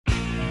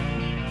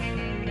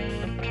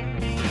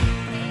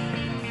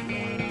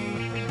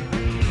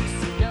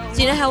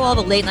you know how all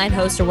the late night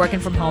hosts are working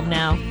from home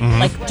now?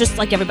 Like, just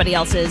like everybody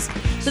else is.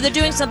 So they're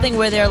doing something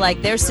where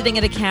they're sitting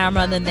at a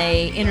camera and then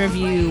they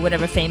interview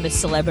whatever famous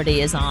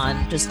celebrity is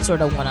on, just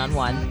sort of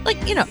one-on-one. Like,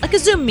 like a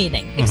Zoom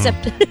meeting,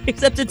 except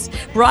it's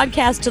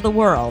broadcast to the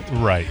world.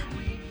 Right.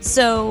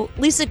 So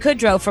Lisa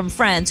Kudrow from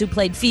Friends, who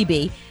played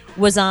Phoebe,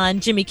 was on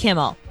Jimmy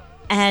Kimmel.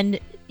 And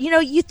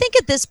you think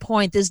at this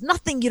point, there's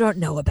nothing you don't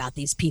know about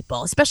these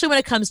people, especially when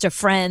it comes to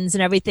Friends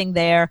and everything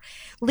there.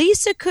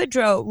 Lisa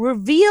Kudrow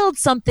revealed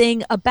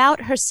something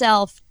about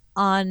herself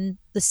on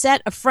the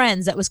set of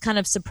Friends that was kind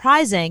of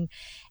surprising.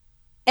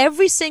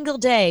 Every single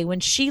day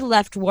when she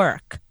left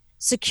work,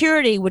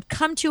 security would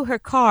come to her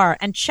car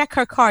and check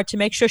her car to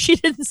make sure she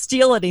didn't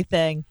steal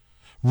anything.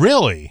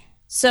 Really?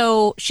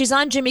 So she's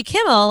on Jimmy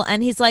Kimmel,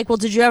 and he's like, well,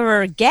 did you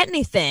ever get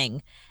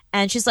anything?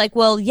 And she's like,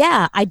 well,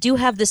 yeah, I do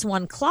have this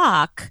one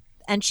clock.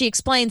 And she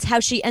explains how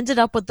she ended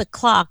up with the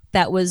clock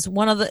that was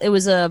it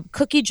was a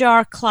cookie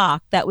jar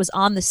clock that was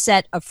on the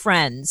set of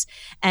Friends.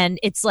 And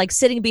it's like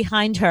sitting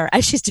behind her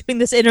as she's doing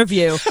this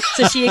interview.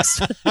 So she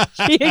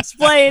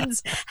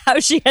explains how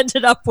she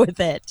ended up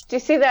with it. Do you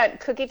see that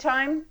cookie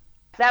time?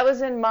 That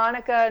was in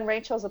Monica and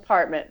Rachel's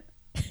apartment.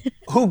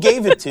 Who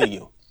gave it to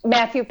you?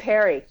 Matthew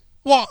Perry.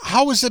 Well,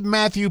 how is it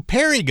Matthew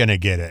Perry going to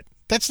get it?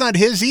 That's not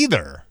his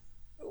either.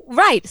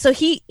 Right. So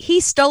he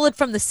stole it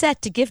from the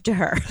set to give to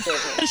her.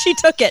 She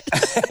took it.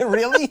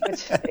 Really?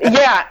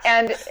 Yeah.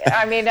 And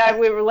I mean,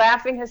 we were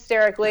laughing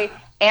hysterically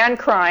and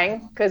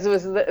crying because it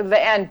was the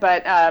end.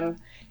 But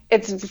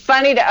it's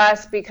funny to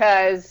us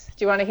because,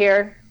 do you want to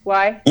hear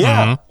why?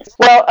 Yeah.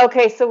 Well,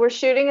 okay. So we're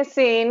shooting a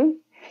scene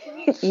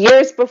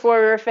years before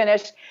we were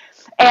finished.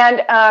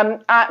 And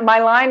my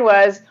line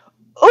was,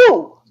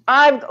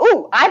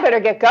 I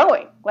better get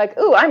going. Like,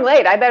 I'm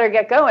late. I better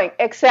get going.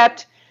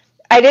 Except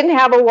I didn't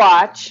have a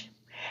watch,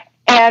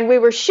 and we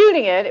were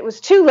shooting it. It was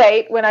too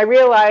late when I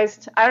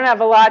realized I don't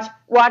have a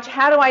watch.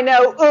 How do I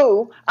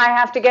know, I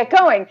have to get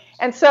going?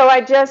 And so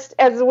I just,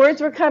 as the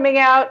words were coming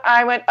out,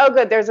 I went, oh,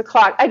 good, there's a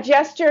clock. I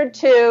gestured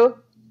to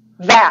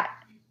that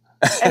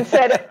and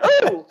said,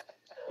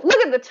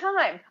 look at the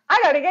time. I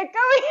got to get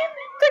going.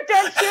 We're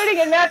done shooting,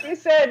 and Matthew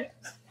said,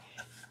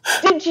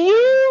 did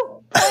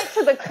you point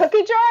to the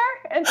cookie jar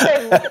and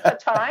say, look at the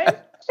time?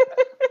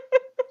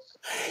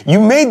 You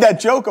made that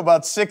joke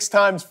about 6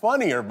 times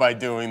funnier by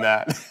doing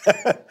that.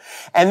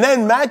 And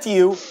then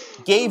Matthew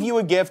gave you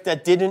a gift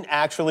that didn't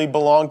actually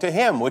belong to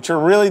him, which are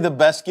really the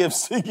best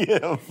gifts to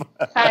give.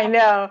 I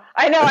know.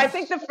 I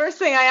think the first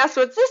thing I asked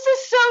was, this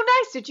is so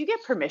nice. Did you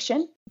get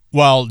permission?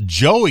 Well,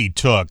 Joey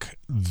took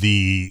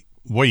the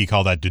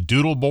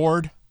doodle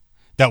board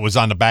that was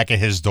on the back of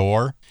his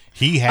door.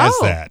 He has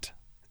that.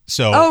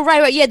 So,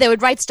 right. Yeah, they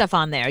would write stuff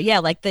on there. Yeah,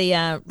 like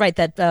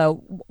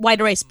the wide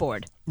erase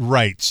board.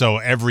 Right. So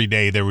every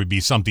day there would be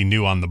something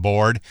new on the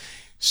board.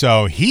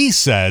 So he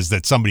says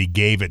that somebody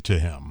gave it to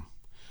him.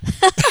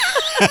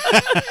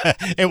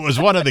 It was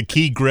one of the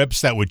key grips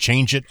that would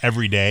change it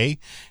every day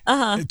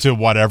to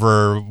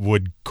whatever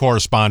would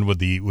correspond with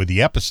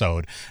the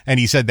episode. And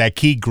he said that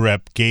key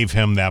grip gave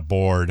him that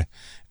board,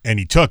 and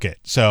he took it.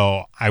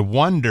 So I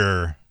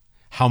wonder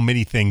how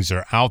many things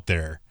are out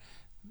there.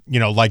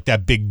 Like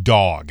that big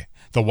dog,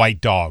 the white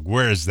dog.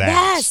 Where is that?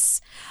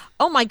 Yes.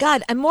 Oh, my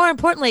God. And more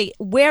importantly,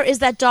 where is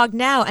that dog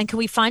now? And can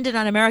we find it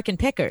on American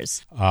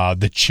Pickers?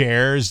 The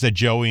chairs that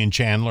Joey and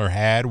Chandler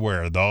had,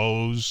 where are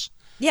those?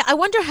 Yeah, I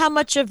wonder how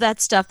much of that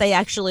stuff they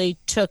actually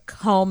took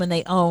home and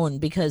they own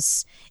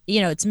because,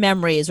 it's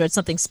memories or it's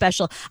something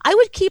special. I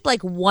would keep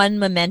like one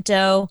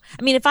memento.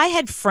 I mean, if I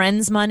had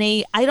Friends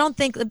money, I don't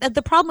think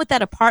the problem with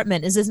that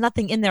apartment is there's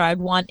nothing in there I'd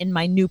want in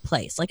my new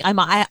place. Like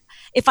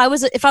if I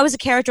was a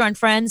character on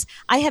Friends,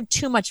 I have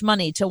too much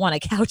money to want a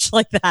couch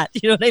like that.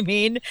 You know what I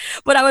mean?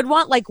 But I would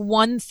want like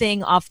one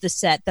thing off the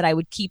set that I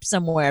would keep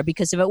somewhere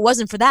because if it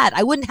wasn't for that,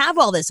 I wouldn't have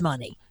all this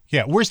money.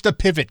 Yeah, where's the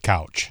pivot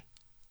couch?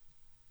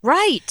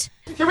 Right.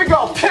 Here we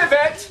go.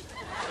 Pivot.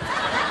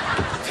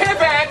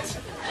 Pivot.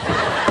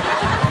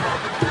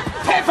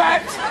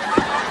 Pivot.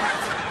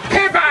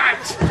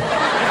 Pivot.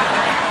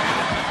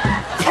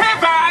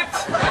 Pivot.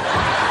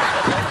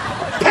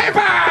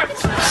 Pivot.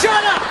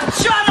 Shut up.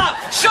 Shut up.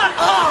 Shut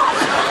up.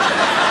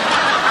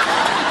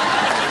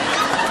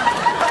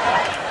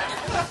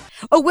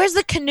 Oh, where's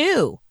the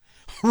canoe?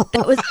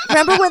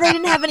 Remember where they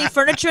didn't have any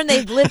furniture and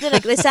they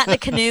sat in a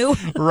canoe?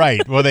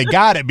 Right. Well, they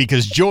got it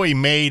because Joey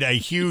made a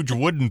huge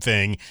wooden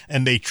thing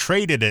and they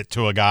traded it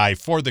to a guy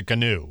for the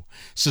canoe.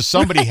 So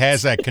somebody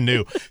has that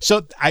canoe.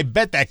 So I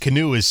bet that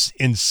canoe is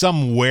in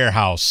some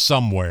warehouse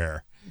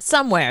somewhere.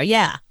 Somewhere,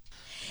 yeah.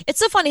 It's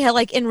so funny how,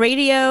 like, in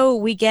radio,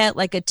 we get,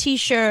 like, a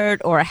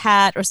T-shirt or a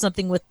hat or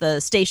something with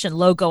the station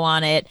logo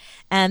on it,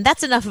 and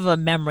that's enough of a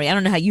memory. I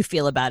don't know how you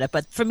feel about it,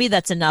 but for me,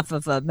 that's enough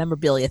of a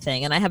memorabilia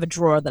thing, and I have a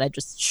drawer that I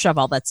just shove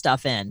all that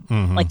stuff in,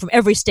 like from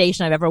every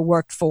station I've ever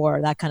worked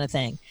for, that kind of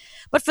thing.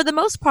 But for the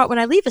most part, when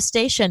I leave a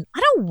station,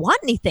 I don't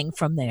want anything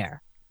from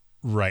there.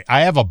 Right.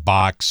 I have a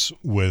box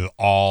with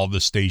all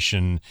the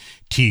station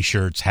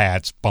T-shirts,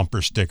 hats,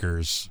 bumper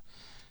stickers.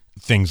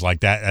 things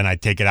like that, and I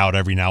take it out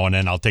every now and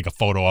then. I'll take a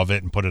photo of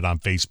it and put it on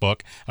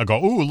Facebook. I'll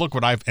go, ooh, look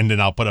what and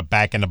then I'll put it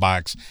back in the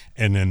box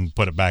and then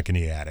put it back in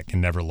the attic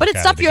and never look at it. But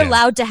it's stuff you're again.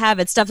 allowed to have.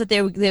 It's stuff that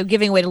they're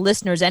giving away to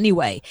listeners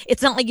anyway.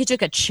 It's not like you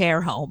took a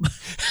chair home.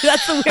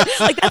 That's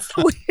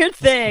the weird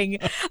thing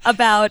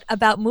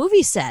about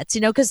movie sets,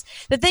 because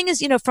the thing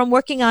is, from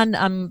working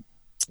on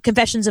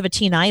Confessions of a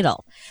Teen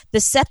Idol, the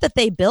set that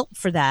they built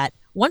for that,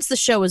 once the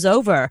show was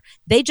over,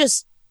 they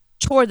just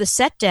tore the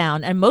set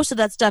down, and most of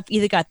that stuff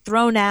either got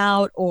thrown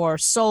out or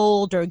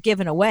sold or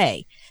given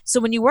away.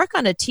 So when you work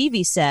on a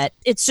TV set,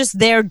 it's just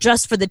there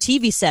just for the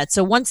TV set.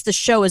 So once the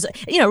show is,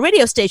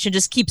 radio station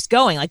just keeps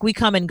going. Like, we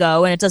come and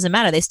go and it doesn't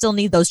matter. They still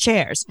need those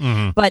chairs.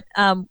 Mm-hmm. But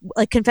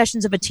like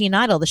Confessions of a Teen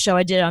Idol, the show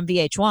I did on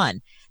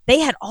VH1, they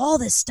had all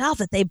this stuff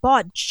that they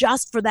bought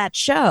just for that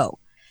show.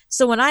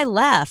 So when I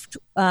left,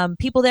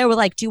 people there were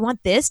like, do you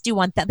want this? Do you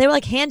want that? They were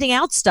like handing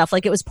out stuff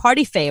like it was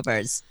party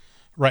favors.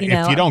 Right.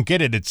 If you don't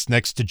get it, it's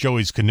next to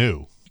Joey's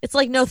canoe. It's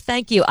like, no,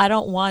 thank you. I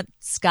don't want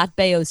Scott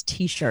Baio's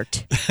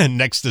T-shirt.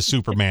 Next to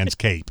Superman's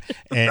cape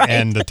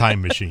and the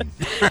time machine.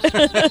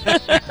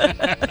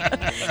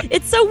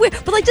 It's so weird.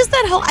 But like, just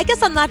that whole, I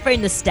guess I'm not very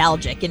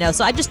nostalgic,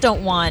 so I just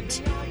don't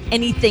want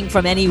anything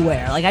from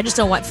anywhere. Like, I just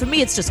don't want, for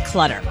me, it's just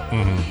clutter.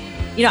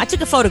 Mm-hmm. I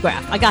took a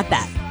photograph. I got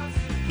that.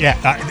 Yeah,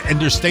 and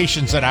there's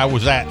stations that I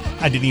was at,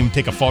 I didn't even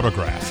take a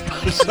photograph.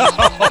 So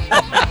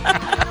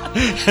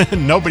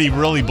nobody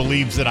really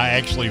believes that I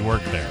actually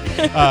work there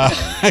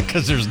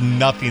because there's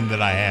nothing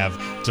that I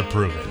have to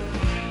prove it.